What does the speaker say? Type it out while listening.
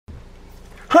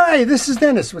Hi, this is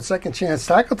Dennis with Second Chance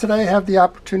Tackle. Today I have the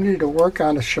opportunity to work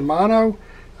on a Shimano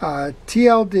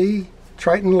TLD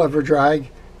Triton Lever Drag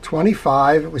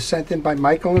 25. It was sent in by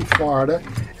Michael in Florida.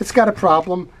 It's got a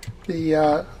problem.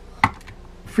 The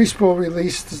free spool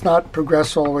release does not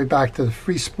progress all the way back to the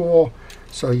free spool,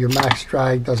 so your max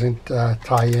drag doesn't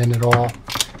tie in at all.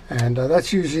 And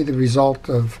that's usually the result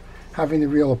of having the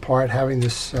reel apart, having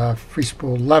this free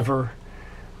spool lever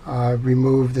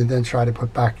removed and then try to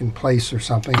put back in place or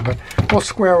something. But we'll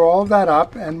square all of that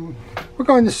up, and we're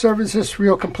going to service this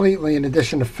reel completely in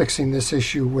addition to fixing this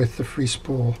issue with the free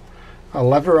spool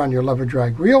lever on your lever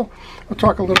drag reel. We'll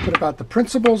talk a little bit about the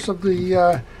principles of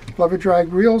the lever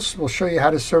drag reels. We'll show you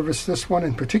how to service this one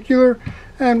in particular.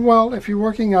 And well, if you're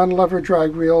working on lever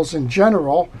drag reels in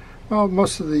general, well,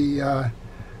 most of the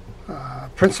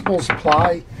principles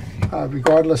apply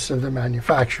regardless of the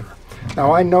manufacturer.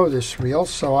 Now, I know this reel,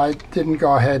 so I didn't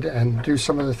go ahead and do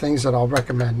some of the things that I'll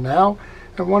recommend now.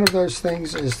 And one of those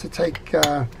things is to take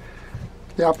the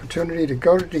opportunity to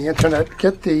go to the internet,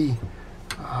 get the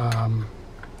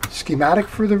schematic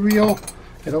for the reel.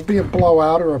 It'll be a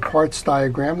blowout or a parts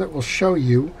diagram that will show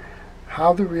you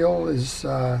how the reel is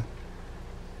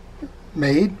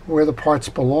made, where the parts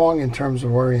belong in terms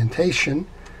of orientation,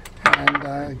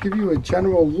 and give you a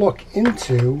general look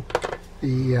into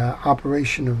the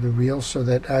operation of the reel, so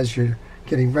that as you're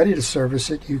getting ready to service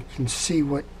it, you can see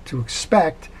what to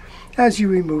expect as you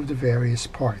remove the various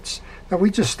parts. Now,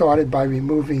 we just started by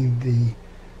removing the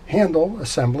handle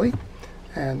assembly,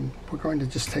 and we're going to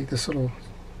just take this little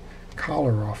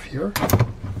collar off here,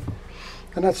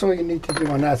 and that's all you need to do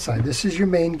on that side. This is your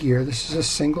main gear. This is a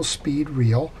single speed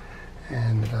reel,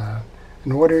 and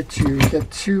in order to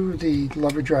get to the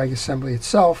lever drag assembly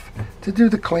itself, to do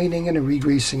the cleaning and the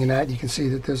re-greasing and that, you can see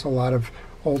that there's a lot of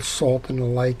old salt and the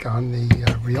like on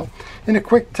the reel. In a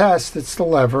quick test, it's the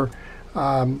lever,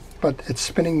 but it's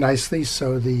spinning nicely,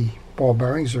 so the ball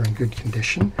bearings are in good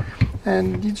condition.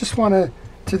 And you just want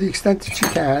to the extent that you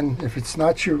can, if it's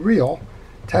not your reel,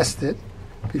 test it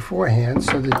beforehand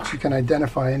so that you can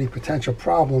identify any potential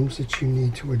problems that you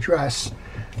need to address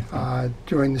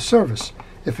during the service.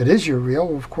 If it is your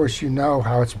reel, of course, you know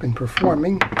how it's been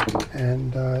performing,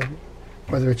 and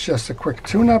whether it's just a quick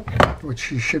tune-up,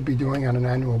 which you should be doing on an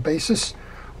annual basis,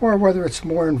 or whether it's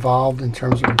more involved in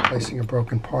terms of replacing a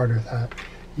broken part or that.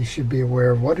 You should be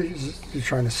aware of what it is you're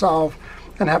trying to solve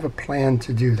and have a plan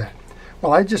to do that.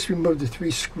 Well, I just removed the 3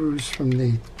 screws from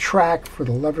the track for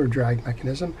the lever drag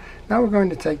mechanism. Now we're going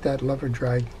to take that lever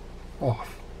drag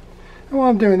off. And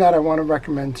while I'm doing that, I want to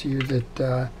recommend to you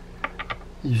that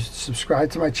you subscribe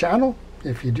to my channel.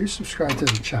 If you do subscribe to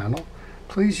the channel,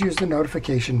 please use the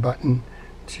notification button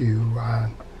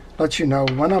to let you know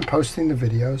when I'm posting the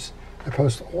videos. I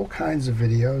post all kinds of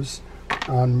videos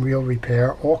on reel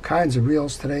repair, all kinds of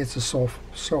reels. Today it's a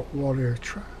saltwater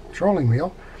trolling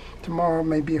reel. Tomorrow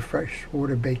may be a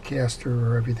freshwater bait caster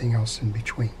or everything else in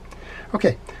between.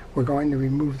 Okay, we're going to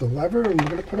remove the lever, and we're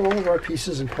going to put all of our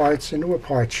pieces and parts into a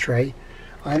parts tray.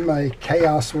 I'm a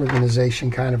chaos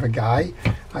organization kind of a guy.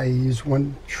 I use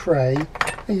one tray.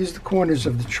 I use the corners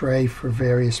of the tray for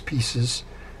various pieces,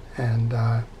 and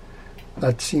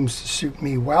that seems to suit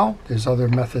me well. There's other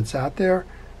methods out there.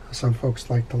 Some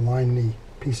folks like to line the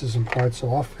pieces and parts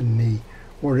off in the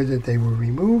order that they were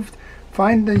removed.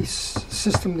 Find the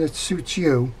system that suits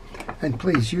you, and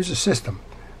please use a system.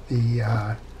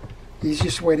 The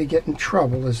easiest way to get in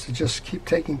trouble is to just keep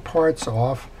taking parts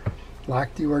off,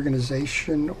 lack the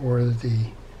organization or the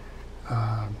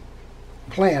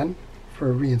plan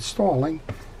for reinstalling,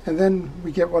 and then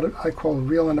we get what I call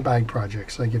reel in a bag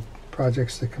projects. I get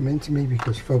projects that come into me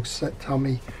because folks tell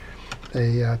me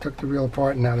they took the reel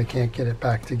apart and now they can't get it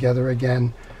back together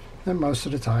again, and most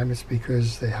of the time it's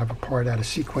because they have a part out of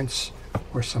sequence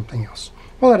or something else.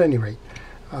 Well, at any rate,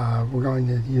 we're going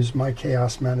to use my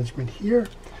chaos management here.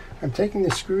 I'm taking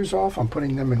the screws off. I'm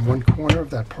putting them in one corner of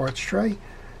that parts tray,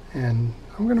 and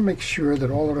I'm going to make sure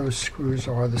that all of those screws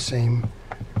are the same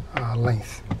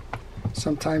length.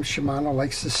 Sometimes Shimano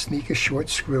likes to sneak a short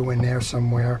screw in there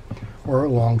somewhere, or a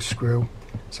long screw.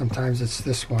 Sometimes it's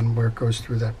this one where it goes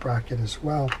through that bracket as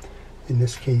well. In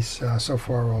this case, so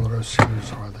far all of those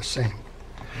screws are the same.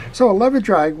 So a lever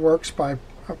drag works by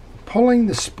pulling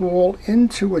the spool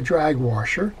into a drag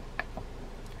washer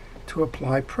to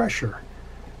apply pressure.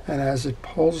 And as it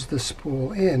pulls the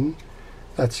spool in,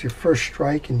 that's your first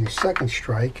strike and your second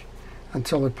strike,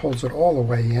 until it pulls it all the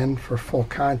way in for full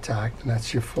contact, and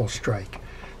that's your full strike.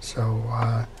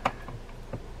 So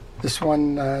this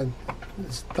one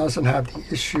doesn't have the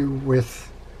issue with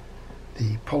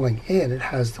the pulling in. It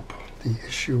has the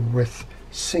issue with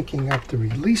syncing up the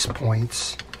release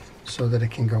points so that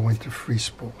it can go into free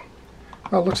spool.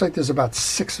 Well, it looks like there's about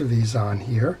 6 of these on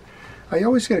here. I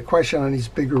always get a question on these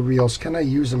bigger reels, can I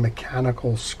use a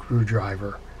mechanical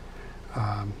screwdriver,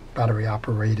 battery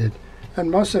operated?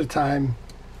 And most of the time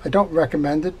I don't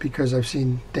recommend it because I've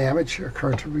seen damage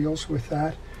occur to reels with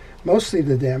that. Mostly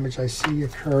the damage I see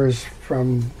occurs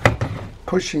from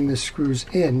pushing the screws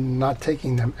in, not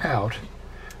taking them out.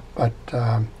 But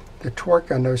the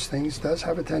torque on those things does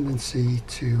have a tendency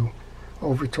to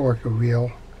over torque a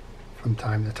reel from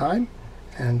time to time.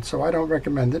 And so I don't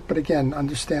recommend it, but again,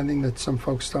 understanding that some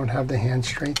folks don't have the hand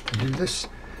strength to do this.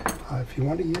 If you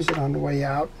want to use it on the way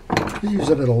out, use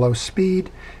it at a low speed.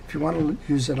 If you want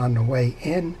to use it on the way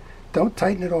in, don't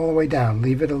tighten it all the way down.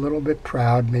 Leave it a little bit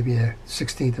proud, maybe a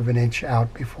 1/16 of an inch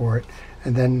out before it,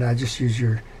 and then just use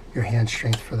your hand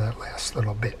strength for that last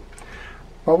little bit.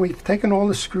 Well, we've taken all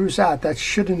the screws out. That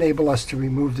should enable us to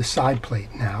remove the side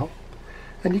plate now.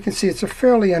 And you can see it's a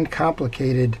fairly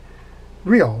uncomplicated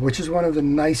reel, which is one of the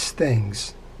nice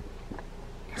things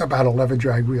about a lever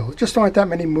drag reel. There just aren't that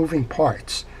many moving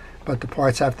parts, but the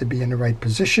parts have to be in the right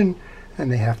position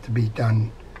and they have to be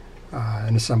done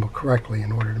and assembled correctly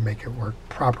in order to make it work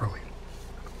properly.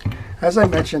 As I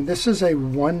mentioned, this is a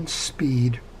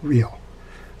 1-speed reel.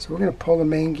 So we're going to pull the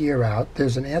main gear out.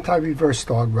 There's an anti-reverse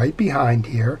dog right behind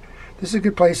here. This is a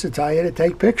good place to tell you to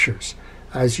take pictures.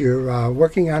 As you're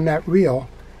working on that reel,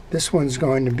 this one's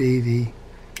going to be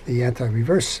the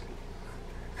anti-reverse,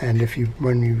 and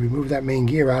when you remove that main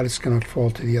gear out, it's going to fall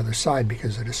to the other side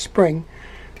because of the spring.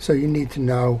 So you need to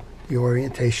know the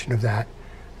orientation of that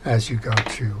as you go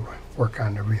to work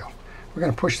on the reel. We're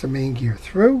going to push the main gear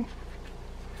through.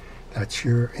 That's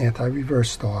your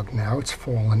anti-reverse dog now. It's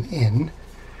fallen in,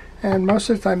 and most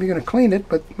of the time you're going to clean it,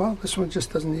 but well, this one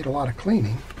just doesn't need a lot of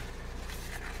cleaning.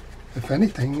 If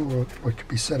anything, what could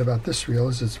be said about this reel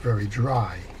is it's very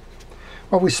dry.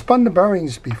 Well, we spun the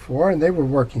bearings before and they were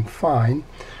working fine.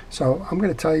 So I'm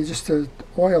going to tell you just to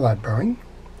oil that bearing.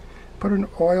 Put an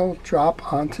oil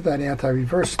drop onto that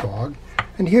anti-reverse dog.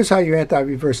 And here's how your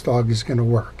anti-reverse dog is going to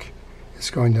work. It's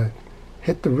going to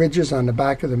hit the ridges on the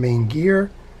back of the main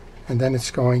gear, and then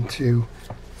it's going to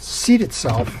seat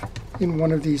itself in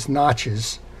one of these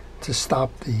notches to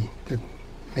stop the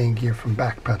main gear from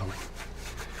backpedaling.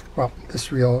 Well,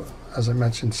 this reel, as I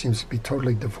mentioned, seems to be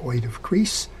totally devoid of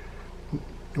grease.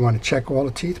 You want to check all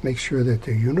the teeth, make sure that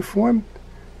they're uniform,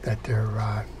 that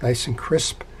they're nice and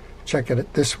crisp. Check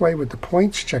it this way with the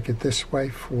points, check it this way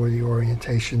for the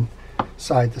orientation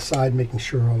side to side, making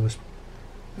sure all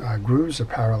the grooves are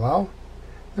parallel.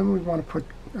 Then we want to put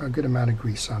a good amount of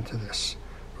grease onto this.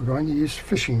 We're going to use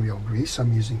fishing reel grease.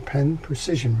 I'm using Penn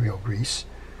Precision Reel Grease,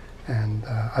 and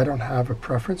I don't have a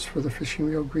preference for the fishing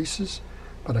reel greases,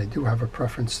 but I do have a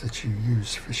preference that you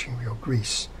use fishing reel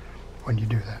grease when you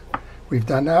do that. We've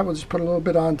done that. We'll just put a little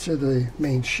bit onto the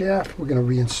main shaft. We're going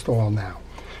to reinstall now.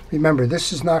 Remember,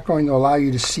 this is not going to allow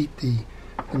you to seat the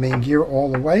main gear all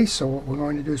the way, so what we're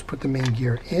going to do is put the main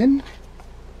gear in.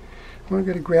 We're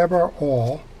going to grab our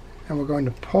awl, and we're going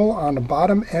to pull on the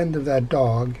bottom end of that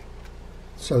dog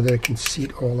so that it can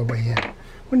seat all the way in.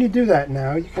 When you do that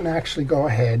now, you can actually go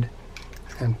ahead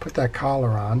and put that collar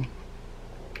on.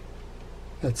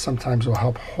 That sometimes will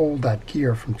help hold that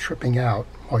gear from tripping out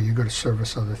while you go to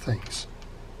service other things.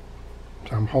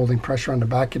 So I'm holding pressure on the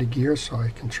back of the gear so I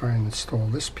can try and install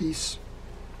this piece.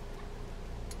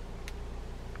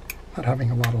 Not having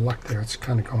a lot of luck there. It's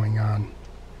kind of going on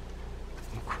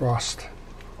crossed.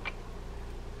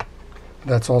 But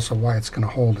that's also why it's going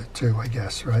to hold it too, I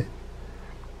guess, right?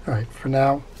 All right, for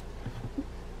now,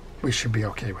 we should be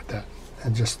okay with that.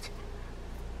 And just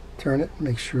turn it,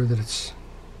 make sure that it's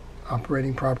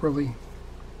operating properly.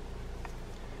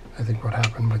 I think what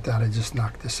happened with that, I just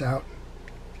knocked this out.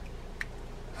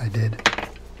 I did.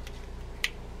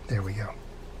 There we go.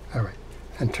 All right,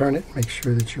 and turn it, make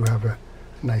sure that you have a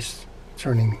nice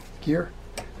turning gear,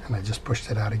 and I just pushed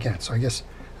it out again. So I guess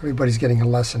everybody's getting a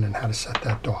lesson in how to set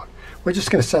that dog. We're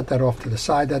just going to set that off to the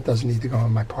side. That doesn't need to go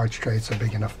on my parts tray. It's a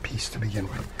big enough piece to begin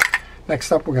with.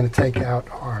 Next up, we're going to take out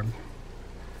our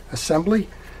assembly.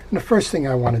 And the first thing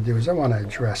I want to do is I want to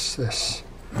address this.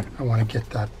 I want to get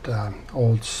that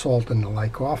old salt and the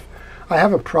like off. I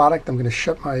have a product. I'm going to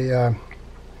shut my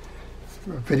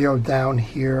video down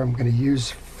here. I'm going to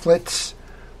use Flitz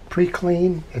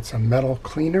Pre-Clean. It's a metal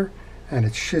cleaner, and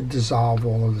it should dissolve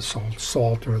all of the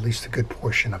salt, or at least a good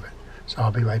portion of it. So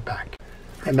I'll be right back.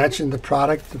 I mentioned the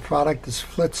product. The product is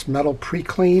Flitz Metal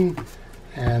Pre-Clean,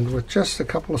 and with just a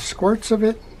couple of squirts of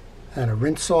it and a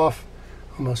rinse off,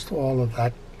 almost all of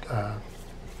that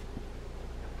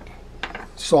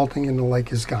salting in the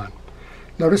lake is gone.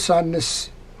 Notice on this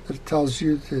that it tells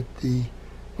you that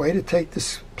way to take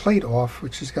this plate off,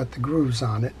 which has got the grooves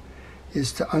on it,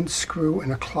 is to unscrew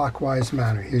in a clockwise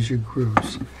manner. Here's your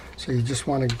grooves. So you just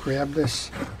want to grab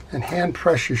this, and hand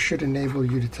pressure should enable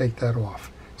you to take that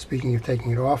off. Speaking of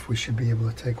taking it off, we should be able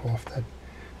to take off that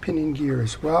pinion gear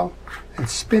as well and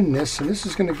spin this, and this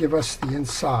is going to give us the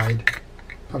inside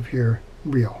of your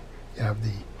reel. You have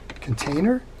the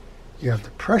container, you have the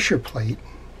pressure plate,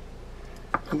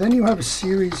 and then you have a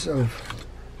series of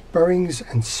bearings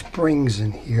and springs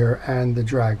in here and the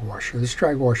drag washer. This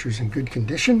drag washer is in good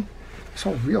condition. This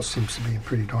whole reel seems to be in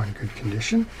pretty darn good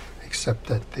condition, except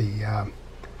that the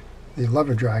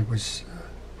lever drag was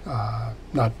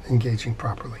not engaging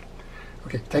properly.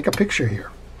 Okay, take a picture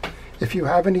here. If you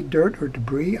have any dirt or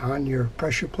debris on your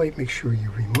pressure plate, make sure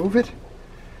you remove it.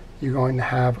 You're going to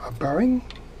have a bearing,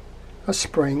 a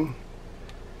spring,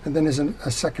 and then there's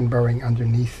a second bearing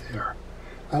underneath there.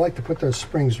 I like to put those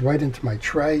springs right into my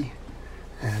tray,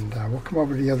 and we'll come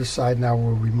over to the other side now.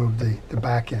 We'll remove the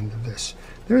back end of this.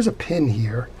 There's a pin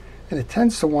here, and it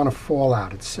tends to want to fall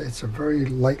out. It's a very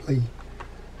lightly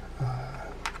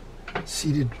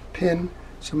seated pin,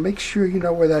 so make sure you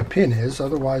know where that pin is.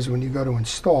 Otherwise, when you go to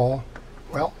install,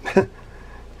 well,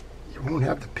 you won't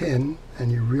have the pin, and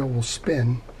your reel will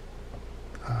spin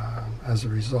as a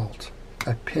result.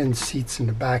 That pin seats in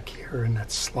the back here in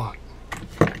that slot.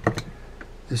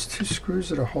 There's two screws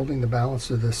that are holding the balance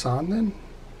of this on then.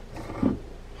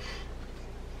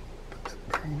 Put that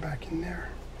bearing back in there.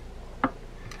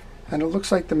 And it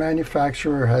looks like the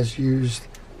manufacturer has used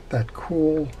that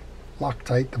cool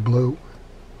Loctite, the blue,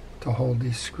 to hold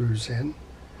these screws in.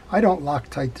 I don't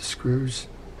Loctite the screws.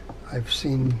 I've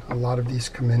seen a lot of these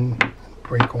come in and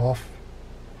break off.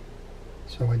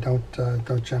 So I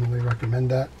don't generally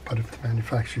recommend that, but if the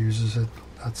manufacturer uses it,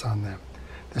 that's on them.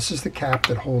 This is the cap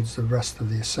that holds the rest of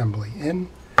the assembly in.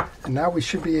 And now we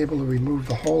should be able to remove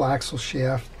the whole axle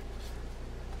shaft.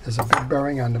 There's a big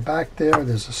bearing on the back there.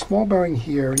 There's a small bearing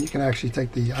here, and you can actually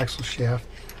take the axle shaft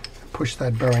and push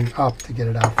that bearing up to get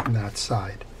it out from that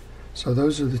side. So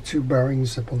those are the two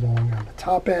bearings that belong on the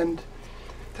top end.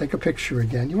 Take a picture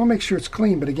again. You want to make sure it's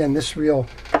clean, but again, this reel,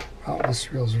 well,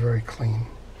 this reel is very clean.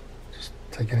 Just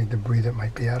take any debris that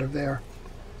might be out of there.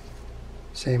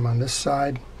 Same on this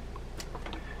side.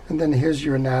 And then here's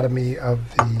your anatomy of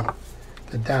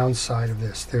the downside of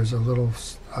this. There's a little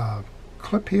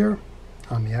clip here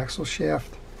on the axle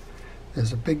shaft.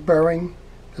 There's a big bearing.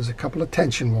 There's a couple of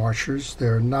tension washers.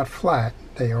 They're not flat,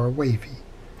 they are wavy.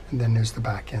 And then there's the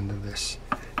back end of this.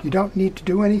 You don't need to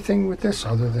do anything with this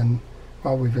other than,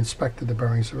 well, we've inspected the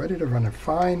bearings already. They're running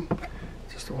fine.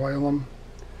 Just oil them.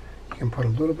 You can put a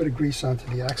little bit of grease onto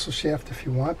the axle shaft if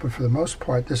you want, but for the most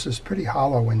part, this is pretty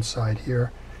hollow inside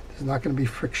here. There's not going to be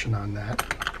friction on that.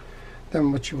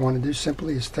 Then what you want to do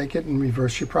simply is take it and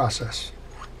reverse your process.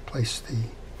 Place the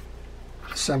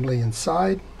assembly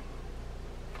inside,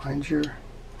 find your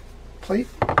plate,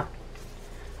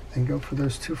 and go for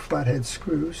those two flathead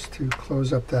screws to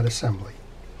close up that assembly.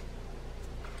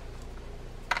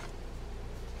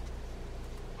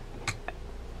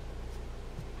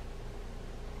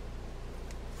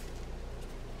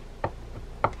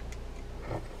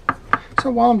 So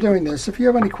while I'm doing this, if you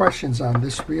have any questions on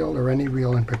this reel or any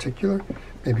reel in particular,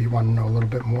 maybe you want to know a little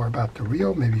bit more about the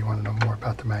reel, maybe you want to know more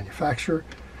about the manufacturer,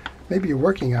 maybe you're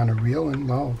working on a reel and,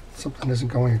 well, something isn't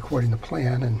going according to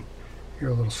plan and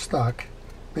you're a little stuck.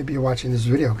 Maybe you're watching this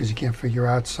video because you can't figure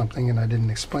out something and I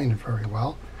didn't explain it very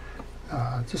well.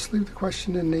 Just leave the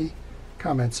question in the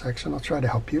comment section. I'll try to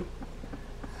help you.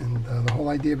 And the whole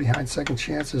idea behind Second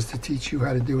Chance is to teach you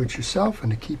how to do it yourself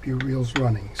and to keep your reels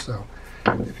running. So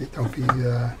if you don't be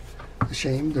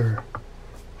ashamed or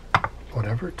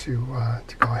whatever to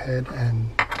go ahead and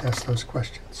ask those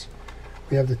questions.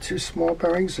 We have the two small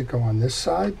bearings that go on this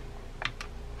side.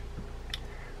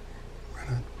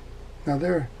 Now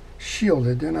they're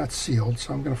shielded, they're not sealed,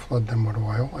 so I'm going to flood them with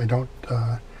oil.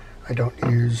 I don't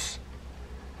use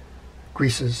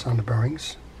greases on the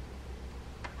bearings.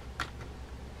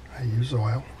 I use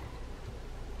oil.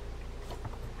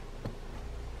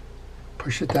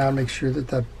 Push it down, make sure that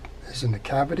that is in the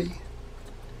cavity.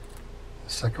 The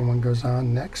second one goes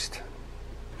on next.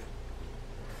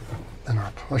 Then our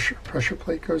pressure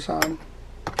plate goes on.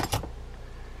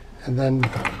 And then,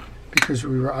 because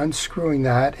we were unscrewing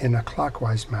that in a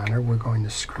clockwise manner, we're going to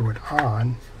screw it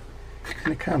on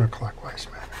in a counterclockwise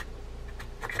manner.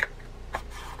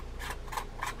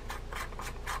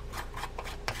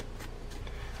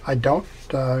 I don't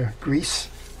grease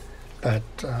that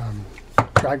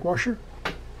drag washer.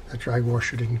 The drag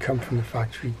washer didn't come from the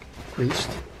factory greased,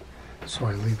 so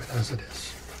I leave it as it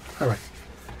is. All right,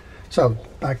 so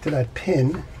back to that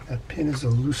pin. That pin is a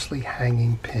loosely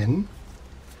hanging pin.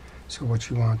 So what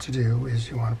you want to do is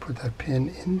you want to put that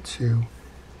pin into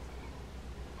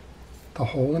the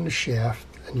hole in the shaft,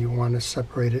 and you want to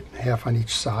separate it in half on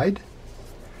each side.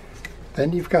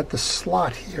 Then you've got the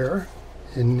slot here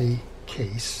in the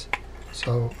case.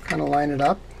 So kind of line it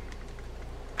up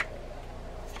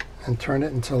and turn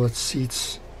it until it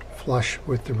seats flush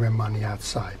with the rim on the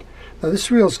outside. Now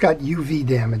this reel's got UV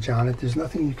damage on it. There's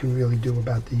nothing you can really do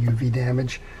about the UV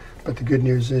damage, but the good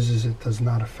news is it does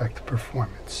not affect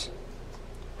performance.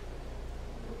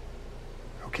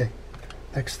 Okay,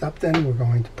 next up then we're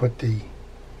going to put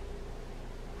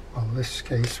well, in this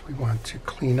case we want to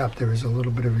clean up. There is a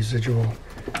little bit of residual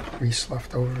grease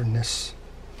left over in this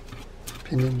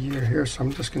pinion gear here, so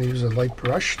I'm just going to use a light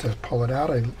brush to pull it out.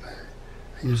 I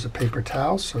use a paper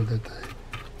towel so that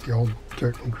the old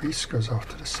dirt and grease goes off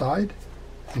to the side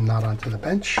and not onto the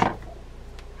bench.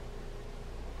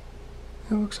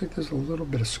 It looks like there's a little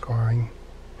bit of scarring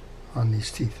on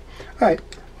these teeth. Alright,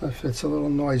 if it's a little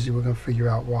noisy, we're going to figure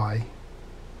out why.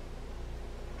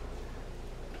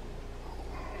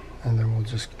 And then we'll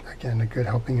just, again, a good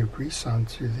helping of grease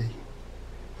onto the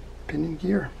pinion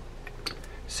gear.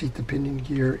 Seat the pinion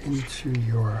gear into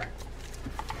your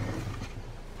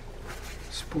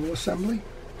spool assembly.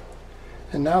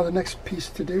 And now the next piece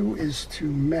to do is to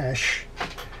mesh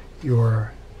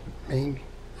your main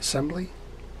assembly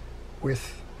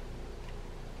with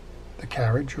the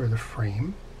carriage or the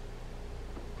frame.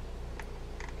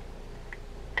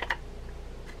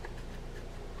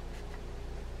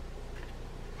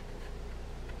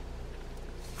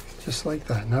 Just like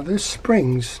that. Now there's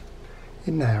springs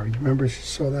in there. You remember you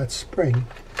saw that spring?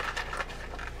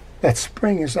 That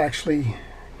spring is actually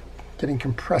getting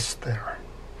compressed there.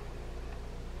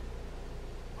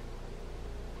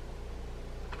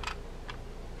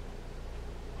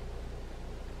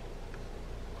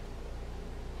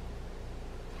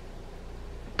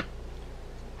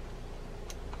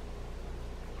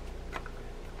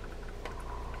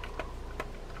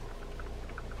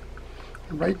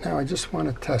 Right now I just want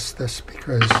to test this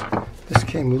because this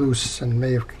came loose and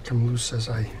may have come loose as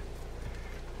I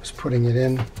was putting it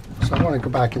in. So I want to go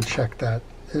back and check that.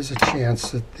 There's a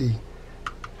chance that the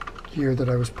gear that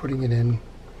I was putting it in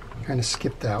kind of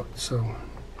skipped out. So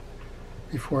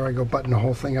before I go button the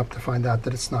whole thing up to find out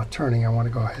that it's not turning, I want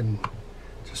to go ahead and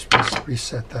just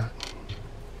reset that.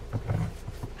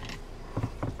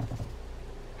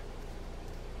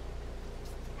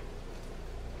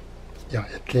 Yeah,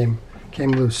 it came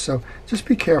loose. So just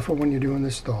be careful when you're doing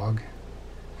this dog,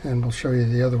 and we'll show you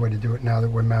the other way to do it now that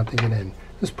we're mounting it in.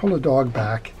 Just pull the dog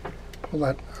back, pull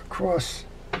that across,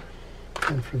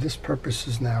 and for this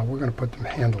purposes now we're going to put the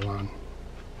handle on.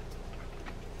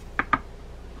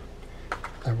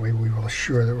 That way we will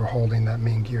assure that we're holding that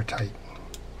main gear tight.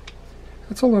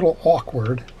 It's a little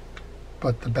awkward,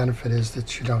 but the benefit is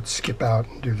that you don't skip out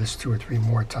and do this 2 or 3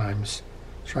 more times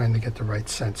trying to get the right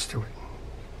sense to it.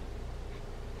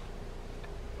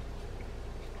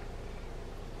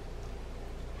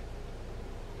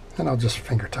 And I'll just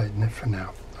finger tighten it for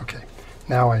now. Okay,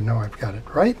 now I know I've got it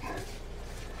right.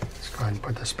 Let's go ahead and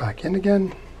put this back in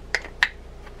again.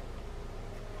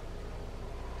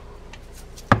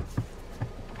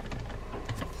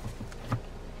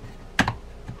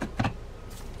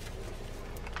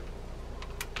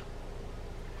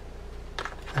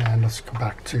 And let's go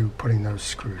back to putting those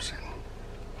screws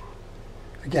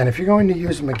in. Again, if you're going to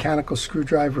use a mechanical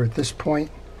screwdriver at this point,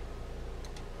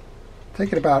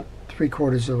 take it about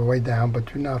 3/4 of the way down,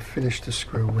 but do not finish the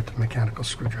screw with the mechanical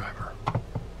screwdriver.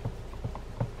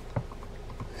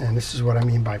 And this is what I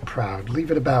mean by proud.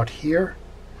 Leave it about here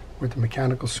with the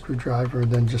mechanical screwdriver,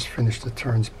 and then just finish the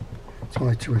turns. It's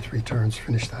only 2 or 3 turns.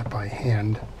 Finish that by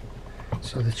hand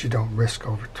so that you don't risk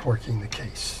over torquing the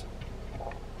case.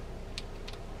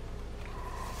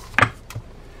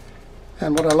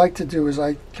 And what I like to do is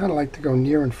I kind of like to go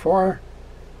near and far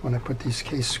when I put these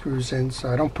case screws in.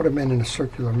 So I don't put them in a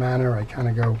circular manner. I kind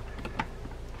of go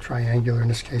triangular. In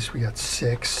this case we got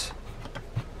 6.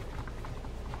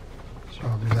 So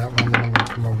I'll do that one, then I'm going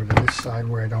to come over to this side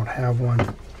where I don't have one,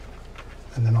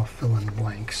 and then I'll fill in the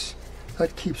blanks.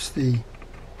 That keeps the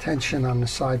tension on the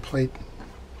side plate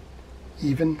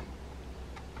even,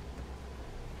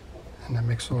 and that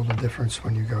makes all the difference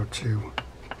when you go to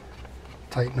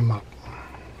tighten them up.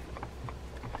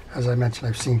 As I mentioned,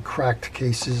 I've seen cracked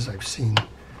cases, I've seen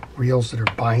reels that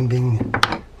are binding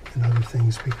and other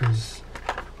things because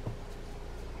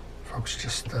folks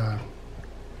just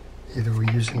either were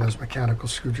using those mechanical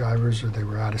screwdrivers or they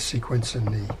were out of sequence in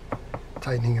the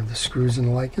tightening of the screws and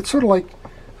the like. It's sort of like,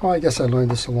 oh, I guess I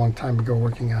learned this a long time ago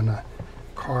working on a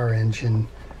car engine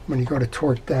when you go to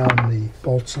torque down the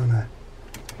bolts on a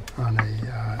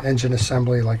engine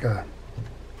assembly, like a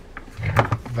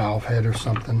valve head or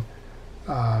something,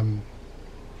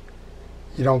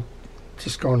 you don't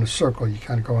just go in a circle. You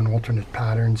kind of go in alternate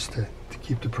patterns to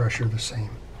keep the pressure the same.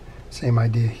 Same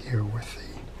idea here with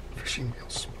the fishing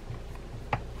wheels.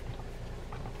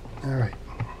 All right,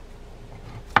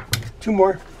 2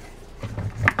 more,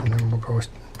 and then we'll go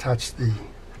attach the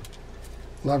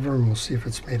lever and we'll see if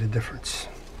it's made a difference.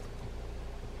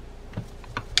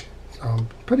 So I'm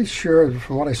pretty sure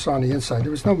from what I saw on the inside,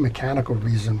 there was no mechanical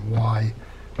reason why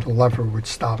the lever would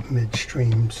stop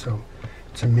midstream. So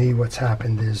to me, what's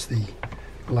happened is the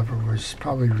lever was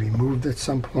probably removed at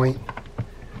some point.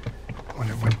 When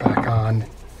it went back on,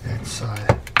 it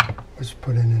was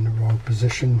put in the wrong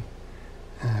position,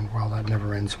 and well, that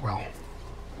never ends well.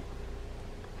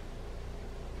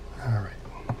 All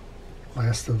right,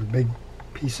 last of the big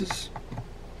pieces.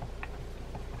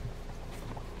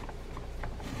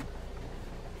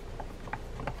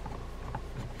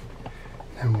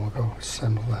 And we'll go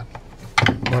assemble that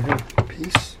lever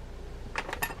piece.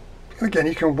 Again,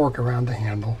 you can work around the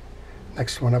handle.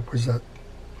 Next one up was that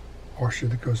washer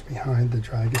that goes behind the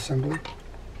drag assembly.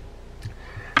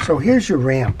 So here's your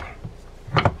ramp.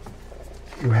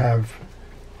 You have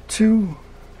 2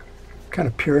 kind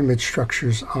of pyramid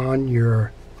structures on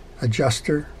your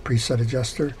adjuster, preset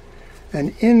adjuster,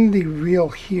 and in the reel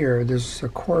here there's a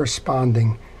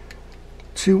corresponding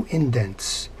 2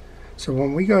 indents. So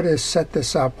when we go to set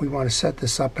this up, we want to set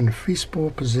this up in a free spool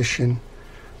position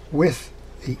with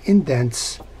the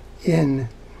indents in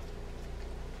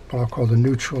what I'll call the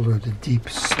neutral or the deep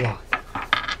slot.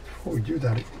 Before we do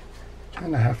that, you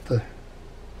kind of have to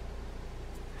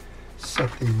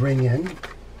set the ring in.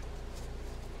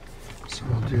 So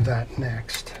we'll do that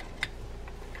next.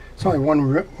 It's only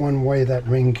one way that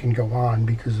ring can go on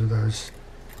because of those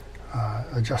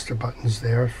adjuster buttons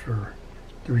there for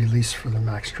the release for the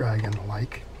max drag and the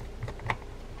like.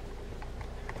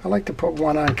 I like to put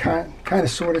one on kind of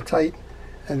sort of tight,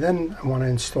 and then I want to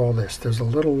install this. There's a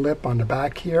little lip on the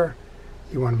back here.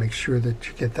 You want to make sure that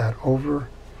you get that over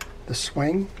the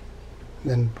swing,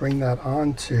 then bring that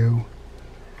onto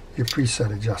your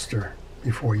preset adjuster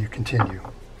before you continue.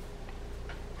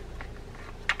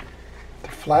 The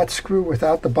flat screw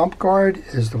without the bump guard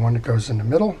is the one that goes in the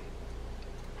middle.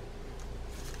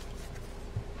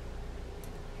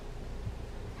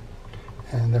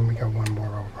 And then we got one more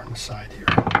over on the side here.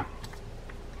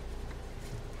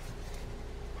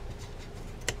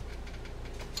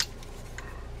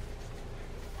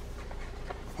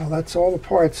 Well, that's all the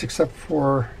parts except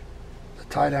for the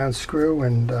tie-down screw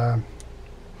and the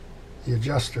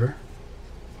adjuster.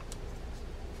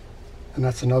 And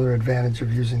that's another advantage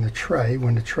of using the tray.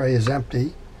 When the tray is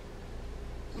empty,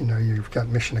 you know, you've got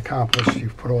mission accomplished.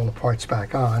 You've put all the parts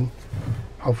back on.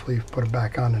 Hopefully you've put it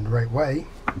back on in the right way.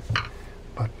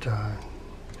 But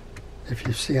if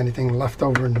you see anything left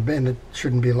over in the bin that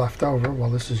shouldn't be left over, well,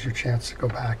 this is your chance to go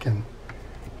back and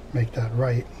make that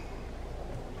right.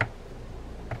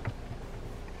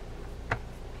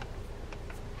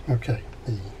 Okay,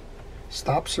 the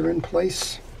stops are in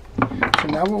place. So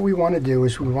now what we want to do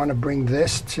is we want to bring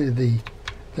this to the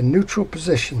neutral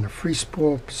position, the free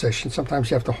spool position. Sometimes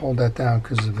you have to hold that down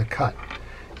because of the cut.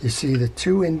 You see the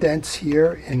 2 indents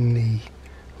here in the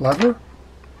lever.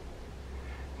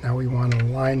 Now we want to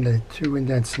align the 2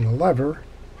 indents in the lever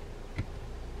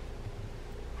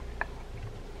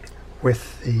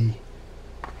with the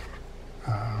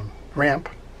ramp,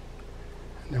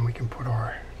 and then we can put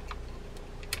our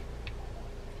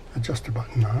adjuster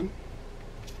button on.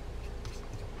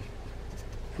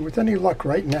 And with any luck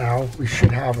right now, we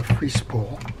should have a free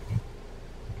spool.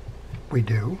 We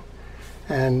do.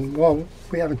 And well,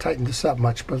 we haven't tightened this up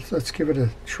much, but let's give it a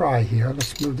try here.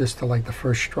 Let's move this to like the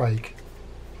first strike.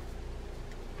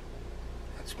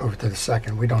 Let's move it to the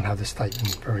second. We don't have this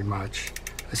tightened very much.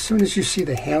 As soon as you see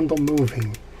the handle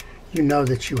moving, you know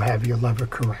that you have your lever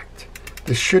correct.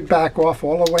 This should back off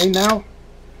all the way now.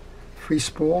 Free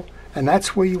spool. And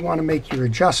that's where you want to make your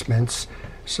adjustments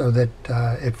so that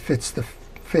it fits the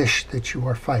fish that you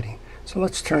are fighting. So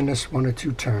let's turn this 1 or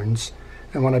 2 turns.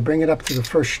 And when I bring it up to the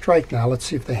first strike now, let's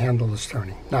see if the handle is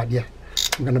turning. Not yet.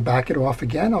 I'm going to back it off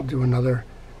again. I'll do another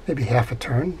maybe half a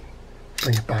turn.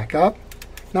 Bring it back up.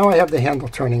 Now I have the handle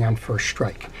turning on first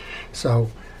strike.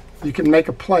 So you can make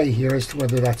a play here as to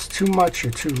whether that's too much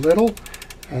or too little,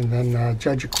 and then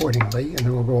judge accordingly. And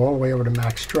then we'll go all the way over to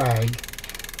max drag.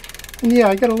 And yeah,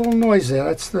 I got a little noise there.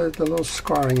 That's the little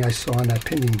scarring I saw on that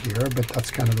pinion gear, but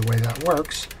that's kind of the way that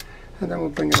works. And then we'll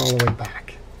bring it all the way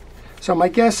back. So my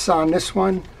guess on this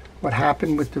one what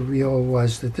happened with the reel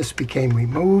was that this became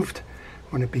removed.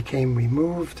 When it became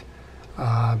removed,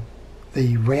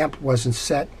 the ramp wasn't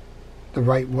set the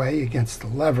right way against the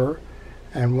lever,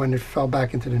 and when it fell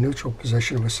back into the neutral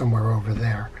position, it was somewhere over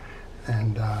there.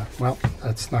 And well,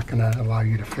 that's not going to allow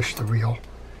you to fish the reel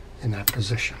in that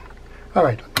position. All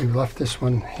right, we left this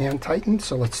one hand tightened,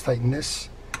 so let's tighten this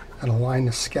and align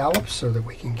the scallops so that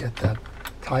we can get that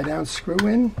tie down screw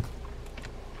in.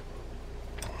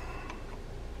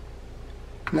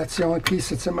 And that's the only piece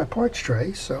that's in my parts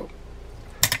tray, so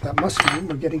that must mean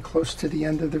we're getting close to the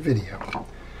end of the video.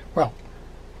 Well,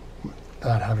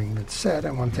 that having been said,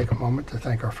 I want to take a moment to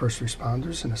thank our first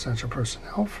responders and essential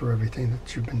personnel for everything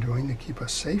that you've been doing to keep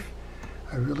us safe.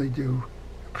 I really do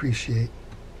appreciate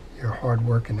your hard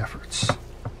work and efforts.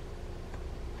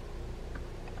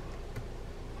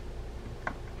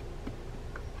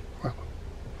 Well,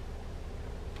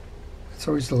 it's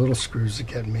always the little screws that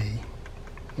get me.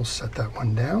 We'll set that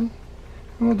one down,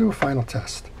 and we'll do a final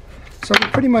test. So we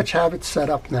pretty much have it set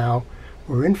up now.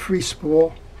 We're in free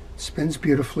spool. Spins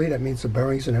beautifully. That means the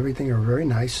bearings and everything are very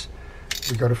nice.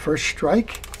 We go to first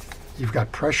strike. You've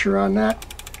got pressure on that.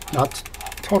 Not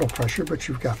total pressure, but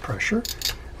you've got pressure.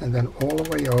 And then all the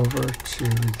way over to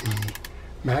the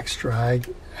max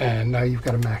drag, and now you've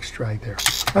got a max drag there.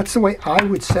 That's the way I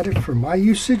would set it for my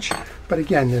usage, but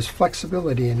again, there's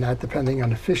flexibility in that depending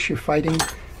on the fish you're fighting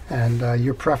and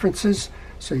your preferences,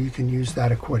 so you can use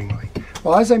that accordingly.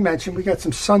 Well, as I mentioned, we got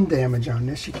some sun damage on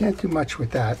this. You can't do much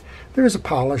with that. There is a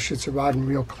polish. It's a rod and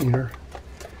reel cleaner.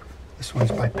 This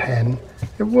one's by Penn.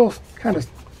 It will kind of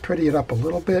pretty it up a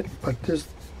little bit, but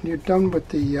you're done with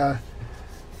the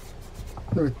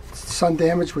sun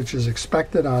damage, which is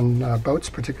expected on boats,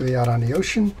 particularly out on the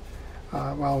ocean.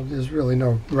 Well, there's really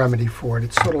no remedy for it.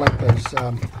 It's sort of like those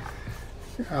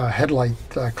headlight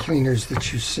cleaners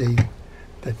that you see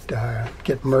that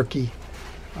get murky.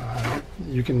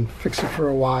 You can fix it for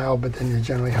a while, but then you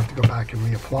generally have to go back and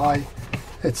reapply.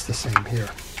 It's the same here.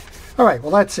 All right,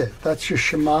 well, that's it. That's your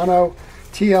Shimano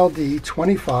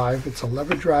TLD25. It's a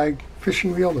lever drag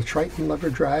fishing reel, the Triton Lever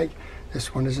Drag.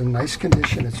 This one is in nice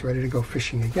condition. It's ready to go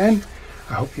fishing again.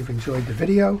 I hope you've enjoyed the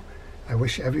video. I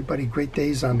wish everybody great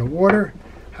days on the water.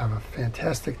 Have a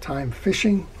fantastic time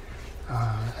fishing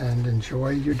and enjoy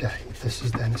your day. This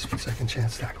is Dennis for Second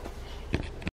Chance Tackle.